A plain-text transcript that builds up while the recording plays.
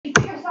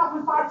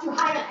Hello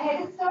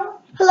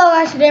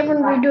guys, today we're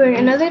going to be doing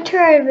another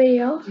terraria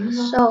video.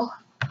 So,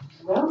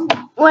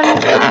 when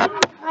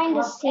behind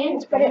the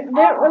scenes, but it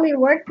didn't really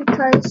work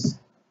because it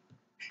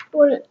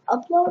wouldn't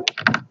upload.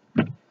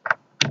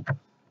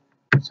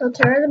 So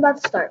terraria's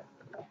about to start.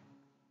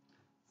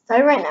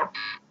 Start right now.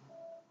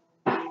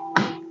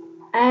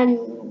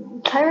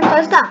 And timer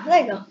starts now.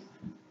 There you go.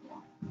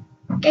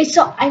 Okay,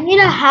 so I made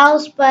a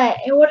house, but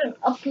it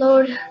wouldn't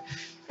upload.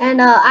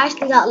 And I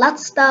actually got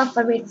lots of stuff.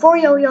 I made 4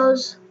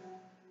 yo-yos.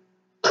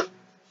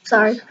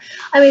 Sorry.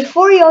 I made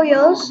 4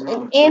 yo-yos,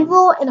 an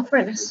anvil, and a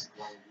furnace.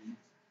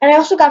 And I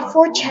also got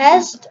 4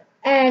 chests,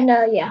 and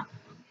yeah.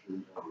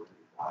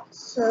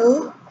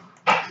 So,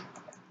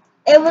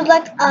 it was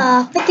like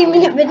a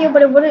 50-minute video,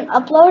 but it wouldn't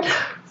upload.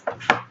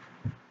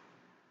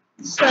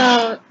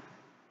 So,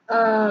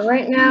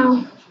 right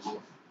now,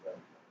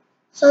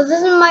 so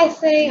this is my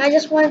thing. I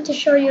just wanted to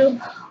show you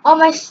all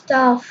my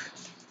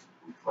stuff.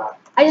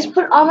 I just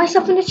put all my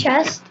stuff in the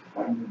chest,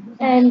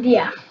 and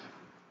yeah.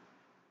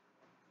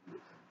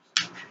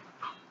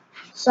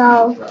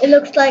 So, it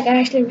looks like I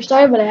actually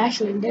restarted, but I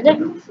actually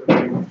didn't.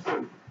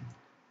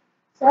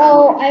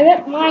 So, I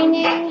went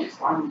mining.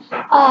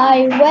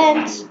 I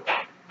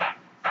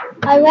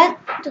went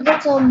to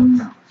get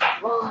some,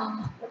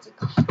 what's it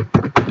called?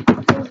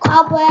 Some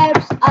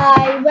cobwebs.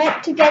 I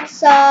went to get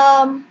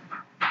some,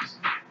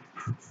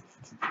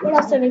 what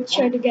else did I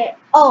try to get?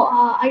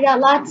 I got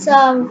lots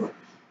of,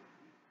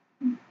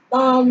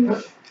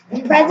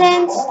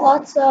 presents,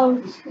 lots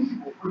of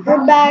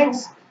herb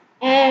bags,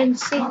 and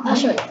see, I'll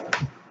show you.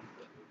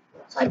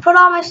 So I put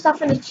all my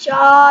stuff in the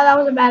jar. That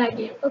was a bad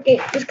idea. Okay,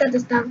 let's cut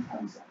this down.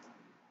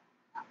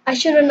 I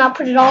should have not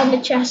put it all in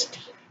the chest.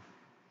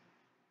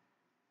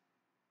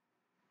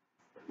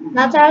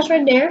 That's how it's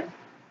right there.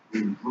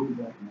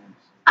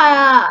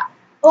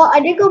 Well, I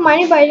did go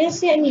mining, but I didn't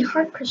see any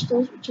heart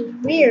crystals, which is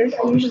weird.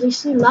 I usually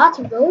see lots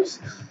of those.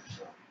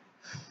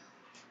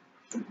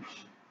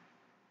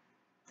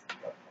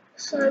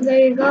 So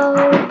there you go.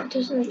 Put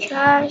this in the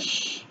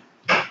trash.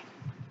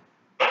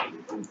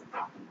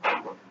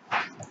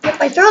 Yep,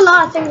 I threw a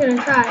lot of things in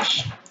the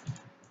trash.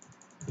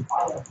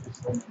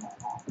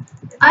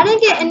 I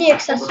didn't get any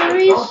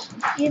accessories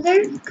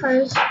either,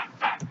 because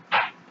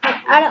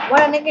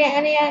I didn't get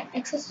any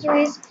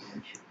accessories.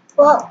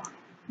 Well,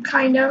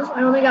 kind of.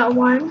 I only got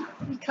one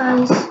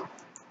because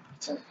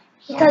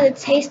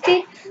it's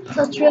hasty,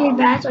 so it's really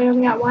bad. So I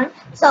only got one.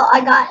 So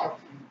I got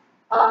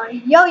a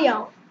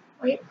yo-yo.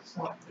 Wait,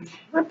 I'm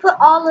gonna put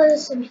all of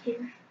this in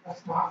here.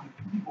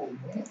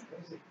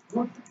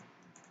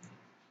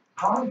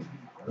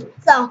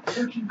 So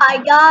I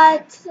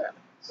got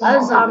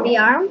a zombie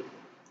arm.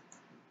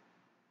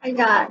 I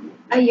got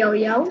a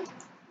yo-yo,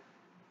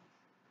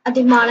 a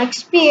demonic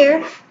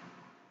spear,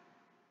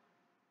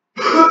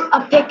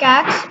 a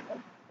pickaxe.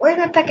 Where's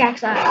my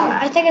pickaxe at?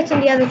 I think it's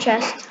in the other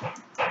chest.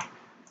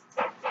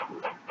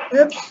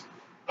 Oops.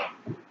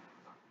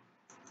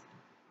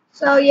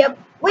 So, yep.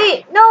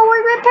 Wait, no,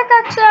 where's my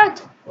pickaxe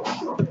at?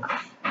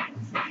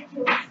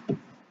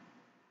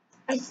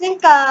 I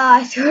think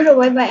I threw it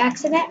away by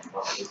accident.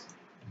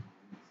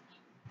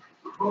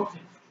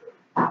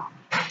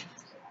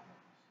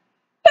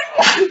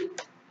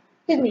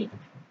 Excuse me.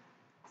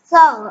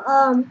 So,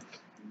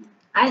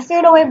 I threw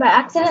it away by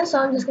accident, so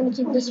I'm just gonna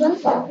keep this one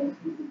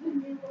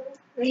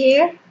right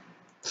here.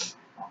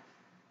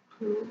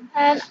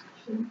 And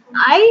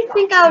I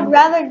think I would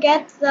rather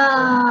get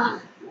the.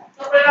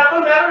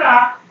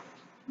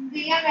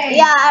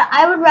 Yeah,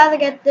 I would rather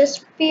get this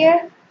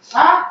spear.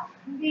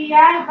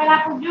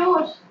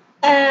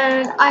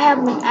 And I have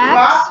an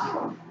axe.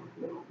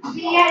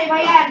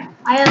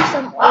 I have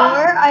some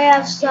ore. I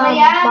have some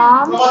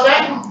bombs.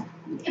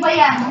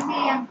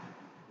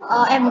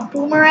 I have a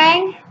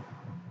boomerang.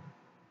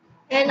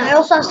 And I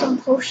also have some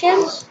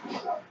potions.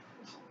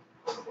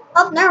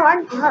 Oh, never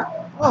mind.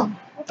 Oh,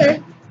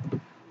 okay. I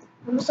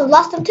must have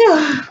lost them too.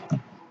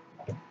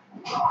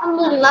 I'm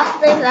losing lots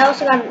of things. I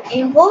also got an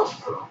anvil.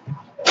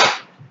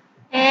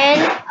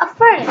 And a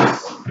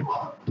furnace.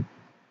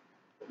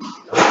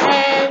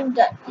 And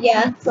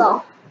yeah, that's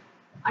all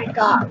I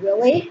got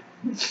really.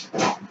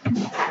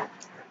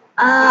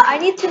 I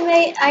need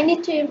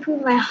to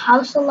improve my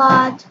house a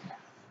lot.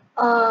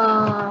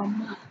 I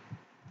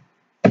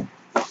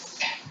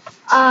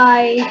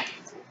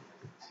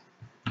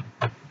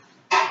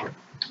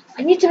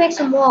need to make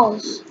some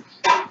walls.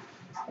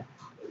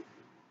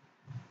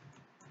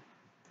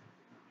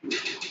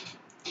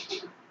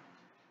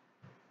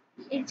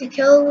 Need to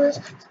kill this.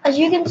 As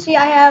you can see,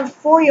 I have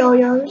 4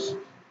 yo-yos.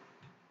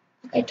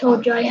 Like I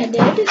told you I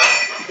did.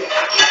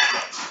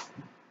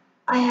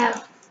 I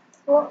have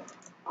 4.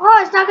 Oh,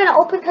 it's not gonna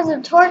open because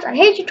of the torch. I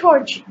hate your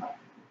torch.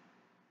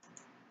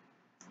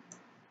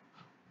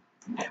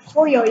 I have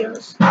 4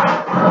 yo-yos.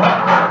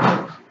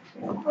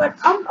 But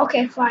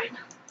okay, fine.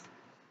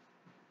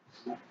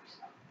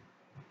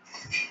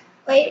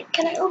 Wait,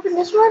 can I open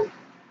this one?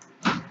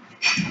 I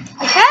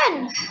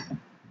can.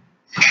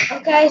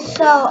 Okay,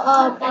 so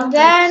and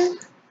then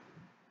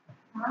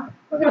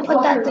we're gonna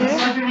put that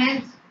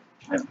there.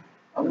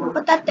 Oh,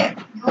 put that there.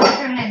 Wash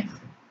your hands.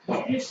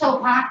 You're so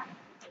hot.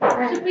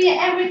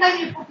 Every time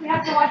you poop, you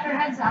have to wash your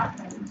hands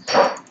after.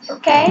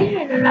 Okay,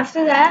 and then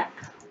after that.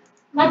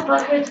 My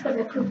butt hurts because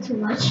I poop too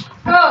much.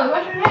 Oh,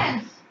 wash your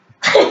hands.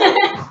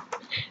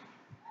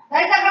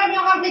 Dahil tagal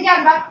yung kampi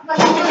dyan,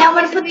 Okay, I'm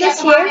gonna put this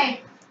here.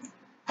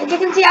 As you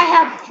can see, I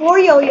have 4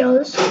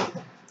 yo-yos.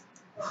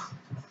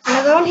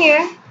 Another one here.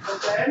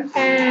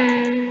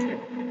 And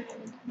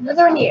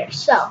another one here.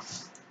 So,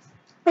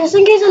 just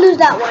in case I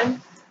lose that one,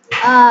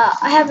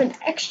 I have an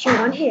extra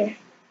one here.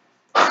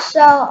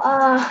 So,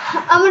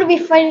 I'm gonna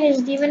be fighting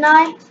this demon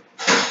eye.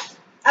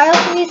 I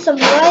also need some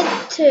wood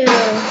to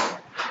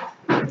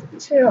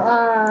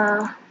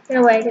get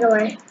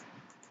away.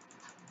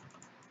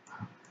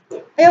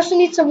 I also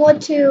need some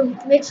wood to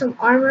make some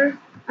armor.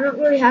 I don't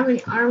really have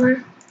any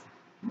armor.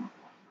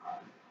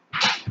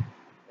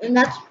 And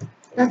that's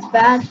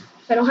bad.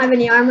 If I don't have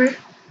any armor.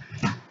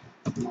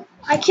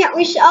 I can't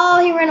reach. Oh,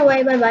 he ran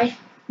away. Bye bye.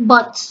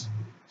 But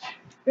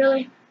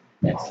Really?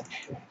 yes,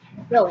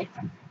 Really?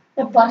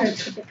 the butt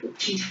hurts because I poop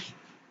too much.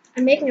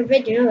 I'm making a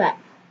video. You know that.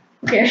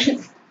 Who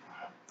cares?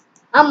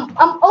 I'm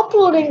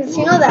uploading this.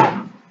 You know that.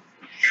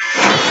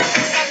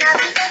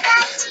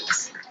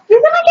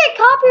 You're gonna get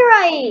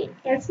copyright.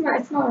 It's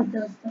not like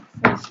those.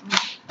 That's so small.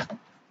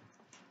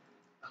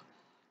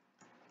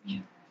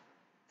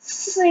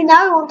 See,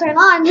 now it won't turn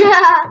on.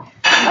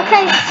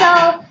 Okay, so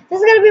this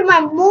is gonna be my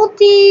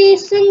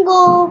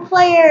multi-single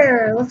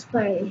player. Let's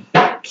play.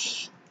 That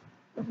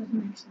doesn't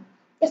make sense.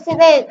 Yes,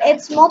 it is.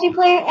 It's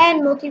multiplayer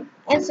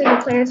and single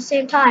player at the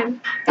same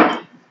time.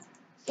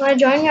 You wanna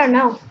join me or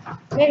no?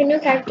 Make a new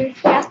character. You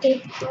have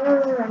to.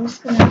 I'm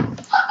just gonna.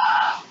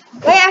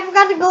 Wait, I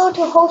forgot to go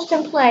to host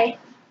and play.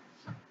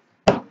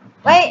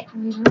 Wait,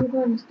 I'm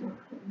going to start.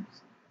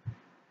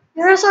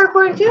 you're gonna start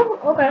recording too?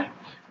 Okay.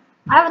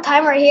 I have a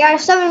timer here. I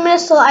have 7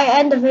 minutes till I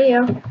end the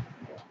video. I'm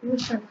gonna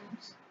start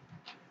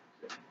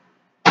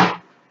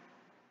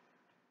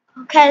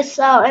Okay,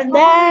 so and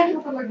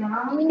then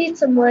we need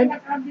some wood.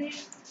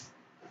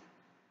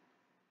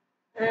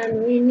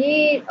 And we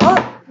need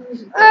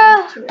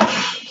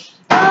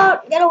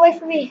get away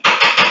from me.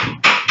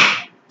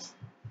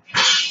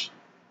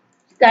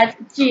 That's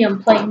G.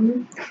 I'm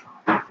playing.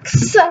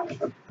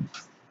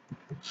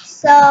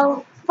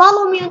 So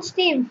follow me on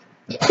Steam.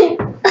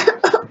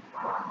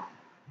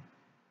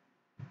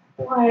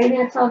 Why are you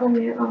gonna tell them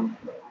you're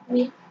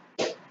me?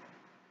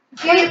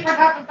 You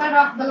forgot to turn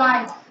off the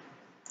lights.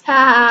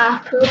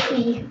 Ha.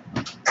 Poopy.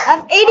 I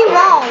have 80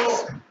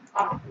 walls.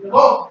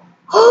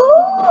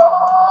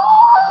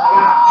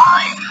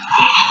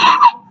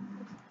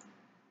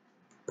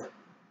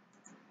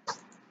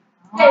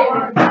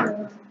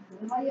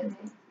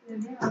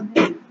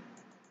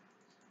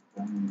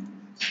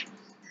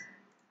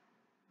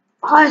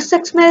 Oh,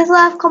 6 minutes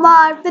left. Come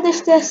on,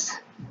 finish this.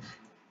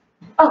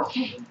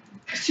 Okay.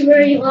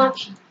 Terraria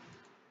launch.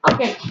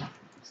 Okay.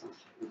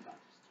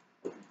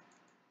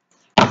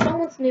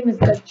 Someone's name is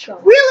Good Show.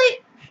 Really?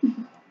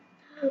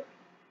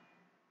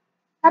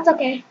 That's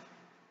okay.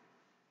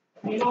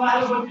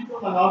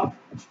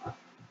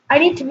 I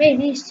need to make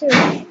these too.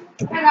 Okay.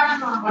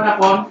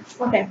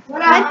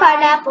 Red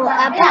pineapple,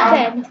 apple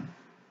pen.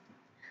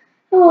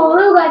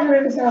 Hello guys,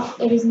 what is up?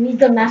 It is me,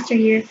 the Master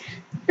here,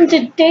 and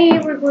today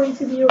we're going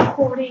to be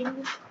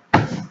recording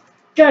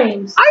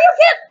James. Are you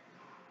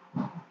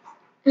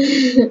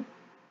kidding?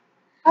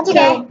 That's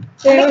okay.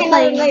 So, Make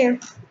another layer.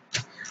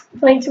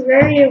 playing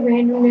Terraria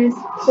randomness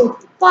so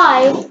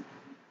 5.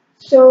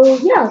 So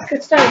yeah, let's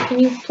get started. Can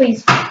you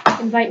please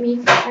invite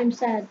me? I'm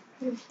sad.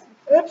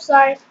 Oops,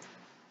 sorry.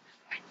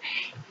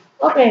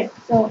 Okay,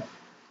 so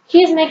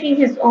he's making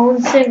his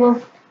own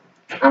single.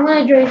 I'm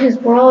gonna join his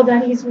world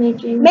that he's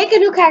making. Make a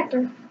new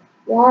character.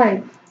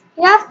 Why?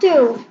 You have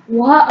to.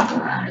 What?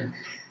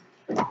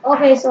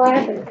 Okay, so I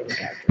have to make a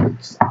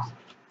character.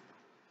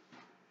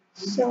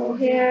 So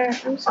here,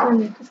 I'm just gonna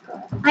make this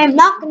guy. I am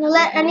not gonna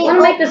let any. I'm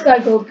gonna make this guy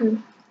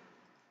Goku.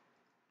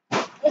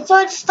 So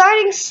it's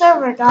starting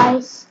server,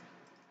 guys.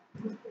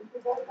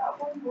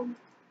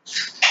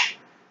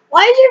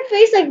 Why is your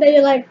face like that?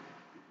 You're like,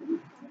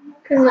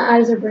 Because my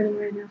eyes are burning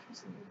right now for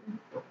some reason.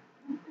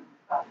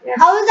 Yeah.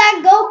 how is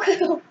that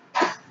Goku?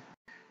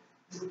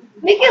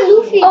 Make it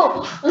Luffy.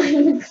 Oh!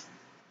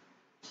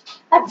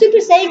 That's Super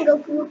Saiyan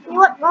Goku. You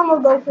want normal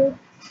Goku?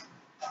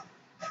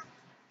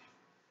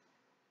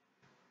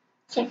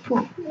 Check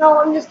point. No,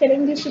 I'm just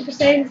kidding. Do Super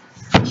Saiyan.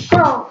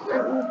 Oh,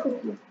 I'm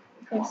cookie.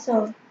 Okay,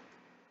 so.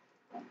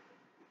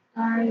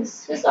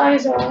 Eyes. His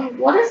eyes are.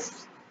 What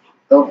is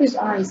Goku's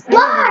eyes?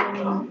 Black!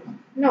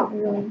 Not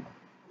really.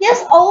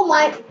 Yes. Oh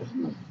my.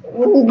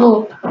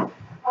 Ooh.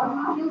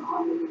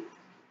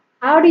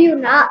 How do you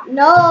not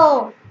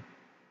know?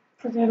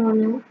 Because I don't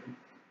know.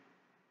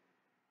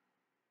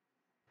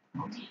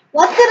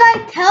 What did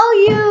I tell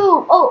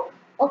you? Oh,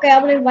 okay.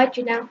 I'm gonna invite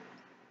you now.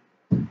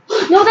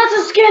 No, that's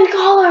a skin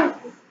color!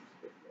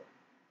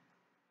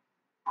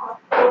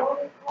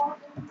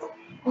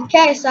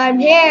 Okay, so I'm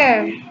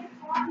here.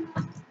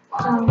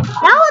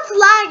 Now it's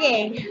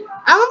lagging.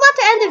 I'm about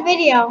to end the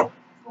video.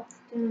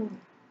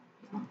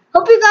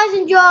 Hope you guys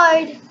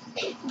enjoyed.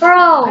 I'm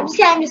Bro. just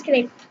kidding. I'm just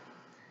kidding.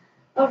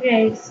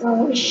 Okay,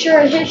 so his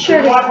shirt is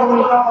blue.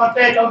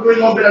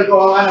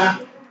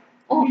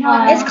 Oh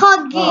my. It's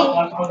called Gee.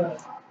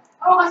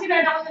 Oo, kasi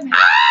meron ako dun eh.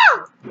 Ow!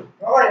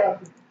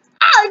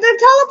 Ow!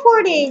 They're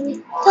teleporting.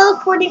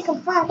 Teleporting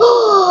confirmed.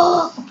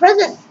 A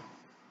present.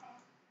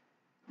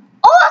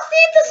 Oh, a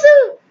Santa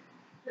suit.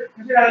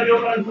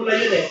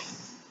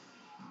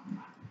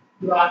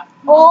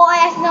 Oh,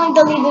 I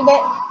accidentally deleted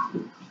it.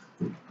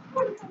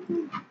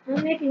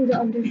 I'm making the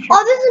undershirt.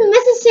 Oh, this is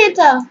Mrs.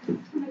 Santa.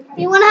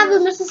 You want to have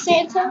a Mrs.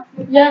 Santa?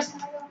 Yes.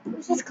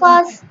 Mrs.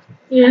 Claus?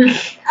 Yeah.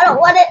 I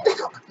don't want it.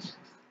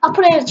 I'll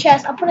put it in the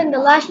chest. I'll put it in the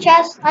last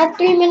chest. I have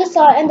 3 minutes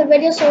to end the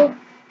video, so.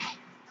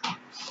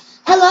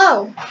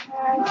 Hello.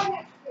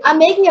 I'm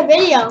making a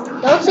video.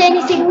 Don't say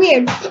anything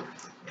weird.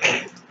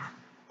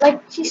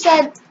 Like she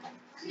said,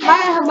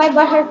 my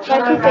butt hurts by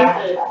pooping.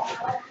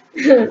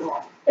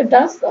 It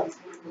does though.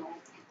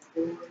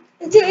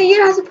 Dude,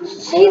 you're not supposed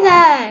to say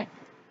that.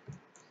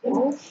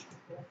 Well,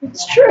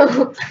 it's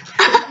true.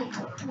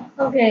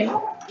 Okay,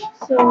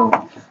 so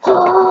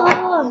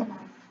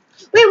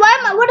Wait,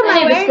 what am I I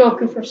need to wearing?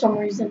 smoke for some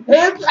reason.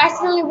 Oops, I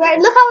accidentally wear.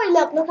 Look how I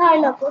look. Look how I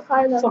look. Look how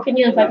I look. So can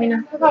you invite me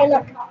now? Look how I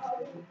look.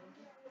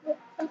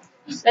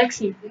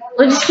 Sexy.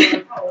 I'm just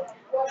kidding.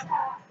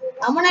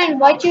 I'm gonna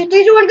invite you.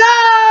 3, 2, 1,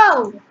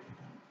 go!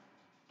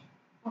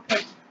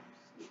 Okay.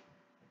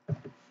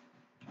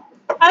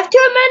 I have 2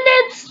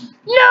 minutes.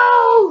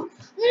 No,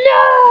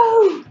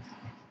 no.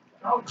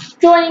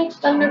 Joining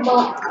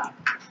Thunderbolt.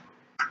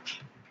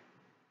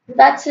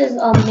 That's his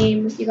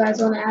name if you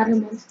guys want to add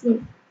him on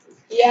Steam.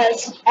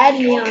 Yes, add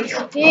me on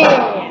Steam.